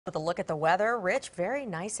With a look at the weather, Rich, very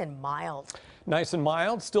nice and mild. Nice and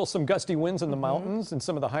mild. Still some gusty winds in the mountains and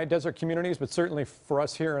some of the high desert communities, but certainly for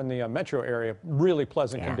us here in the metro area, really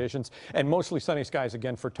pleasant conditions and mostly sunny skies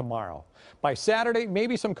again for tomorrow. By Saturday,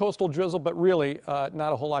 maybe some coastal drizzle, but really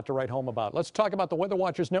not a whole lot to write home about. Let's talk about the Weather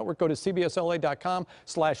Watchers Network. Go to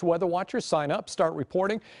cbsla.com/weatherwatchers. Sign up, start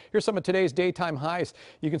reporting. Here's some of today's daytime highs.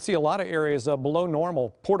 You can see a lot of areas below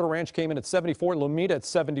normal. Porter Ranch came in at 74, Lomita at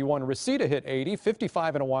 71, Reseda hit 80,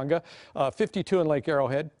 55 in Awanga, 52 in Lake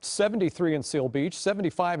Arrowhead, 73 in Seal Beach,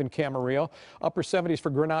 75 in Camarillo, upper 70s for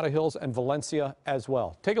Granada Hills and Valencia as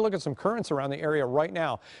well. Take a look at some currents around the area right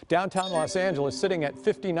now. Downtown Los Angeles sitting at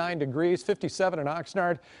 59 degrees, 57 in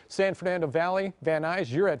Oxnard, San Fernando Valley, Van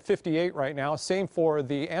Nuys, you're at 58 right now. Same for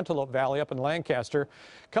the Antelope Valley up in Lancaster.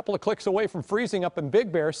 A couple of clicks away from freezing up in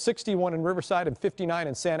Big Bear, 61 in Riverside and 59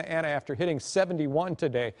 in Santa Ana after hitting 71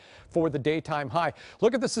 today for the daytime high.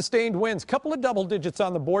 Look at the sustained winds, couple of double digits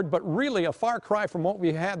on the board, but really a far cry from what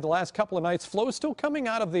we had the last couple of nights. Flow still coming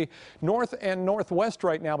out of the north and northwest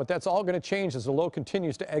right now, but that's all going to change as the low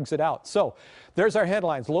continues to exit out. So there's our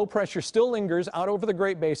headlines. Low pressure still lingers out over the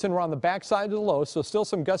Great Basin. We're on the backside of the low, so still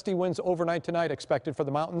some gusty winds overnight tonight expected for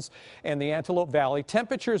the mountains and the Antelope Valley.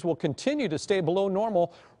 Temperatures will continue to stay below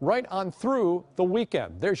normal right on through the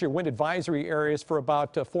weekend. There's your wind advisory areas for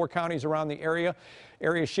about 4 counties around the area.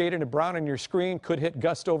 Area shaded in brown on your screen could hit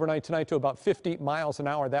gusts overnight tonight to about 50 miles an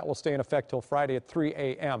hour. That will stay in effect till Friday at 3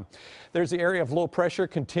 a.m. There's the area of low pressure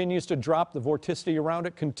continues to drop. The vorticity around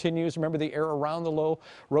it continues. Remember, the air around the low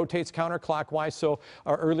rotates counterclockwise. So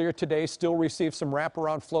earlier today still received some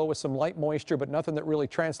wraparound flow with some light moisture, but nothing that really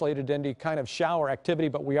translated into kind of shower activity.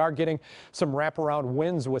 But we are getting some wraparound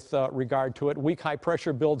winds with regard to it. Weak high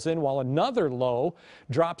pressure builds in while another low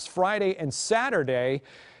drops Friday and Saturday.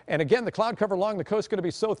 And again, the cloud cover along the coast is going to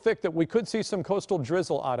be so thick that we could see some coastal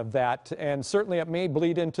drizzle out of that. And certainly it may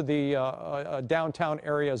bleed into the downtown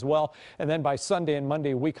area as well. And then by Sunday and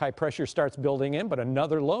Monday, weak high pressure starts building in, but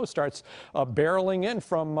another low starts barreling in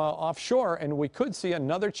from offshore. And we could see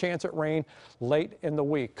another chance at rain late in the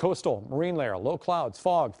week. Coastal, marine layer, low clouds,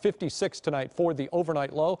 fog, 56 tonight for the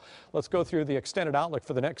overnight low. Let's go through the extended outlook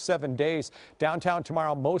for the next 7 days. Downtown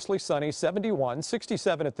tomorrow, mostly sunny, 71,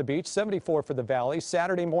 67 at the beach, 74 for the valley.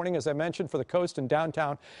 Saturday morning, as I mentioned, for the coast and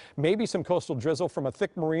downtown, maybe some coastal drizzle from a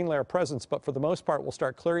thick marine layer presence, but for the most part, we'll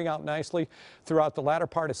start clearing out nicely throughout the latter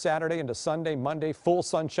part of Saturday into Sunday, Monday, full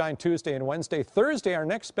sunshine Tuesday and Wednesday. Thursday, our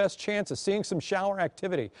next best chance of seeing some shower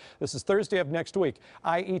activity. This is Thursday of next week,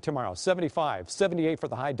 i.e. tomorrow, 75, 78 for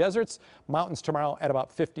the high deserts, mountains tomorrow at about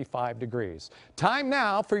 55 degrees. Time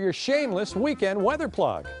now for your shameless weekend weather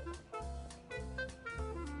plug.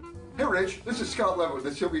 Hey Rich, this is Scott Levitt with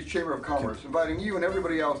the Seal Beach Chamber of Commerce, inviting you and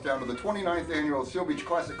everybody else down to the 29th annual Seal Beach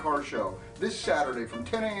Classic Car Show this Saturday from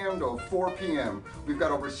 10 a.m. to 4 p.m. We've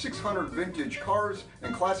got over 600 vintage cars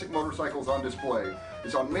and classic motorcycles on display.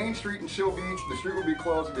 It's on Main Street in Seal Beach. The street will be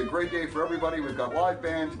closed. It'll be a great day for everybody. We've got live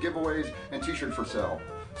bands, giveaways, and t-shirts for sale.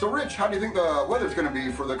 So Rich, how do you think the weather's going to be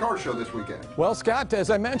for the car show this weekend? Well, Scott, as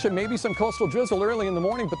I mentioned, maybe some coastal drizzle early in the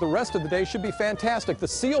morning, but the rest of the day should be fantastic. The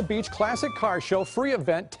Seal Beach Classic Car Show, free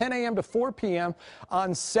event, 10 a.m. to 4 p.m.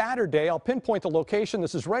 on Saturday. I'll pinpoint the location.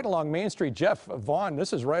 This is right along Main Street. Jeff Vaughn,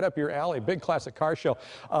 this is right up your alley. Big classic car show.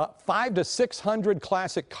 500 to 600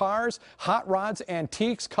 classic cars, hot rods,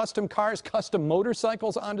 antiques, custom cars, custom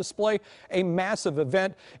motorcycles on display. A massive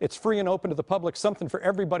event. It's free and open to the public, something for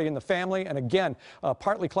everybody in the family. And again,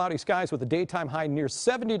 partly cloudy skies with a daytime high near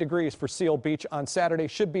 70 degrees for Seal Beach on Saturday.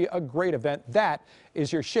 Should be a great event. That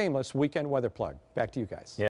is your shameless weekend weather plug. Back to you guys.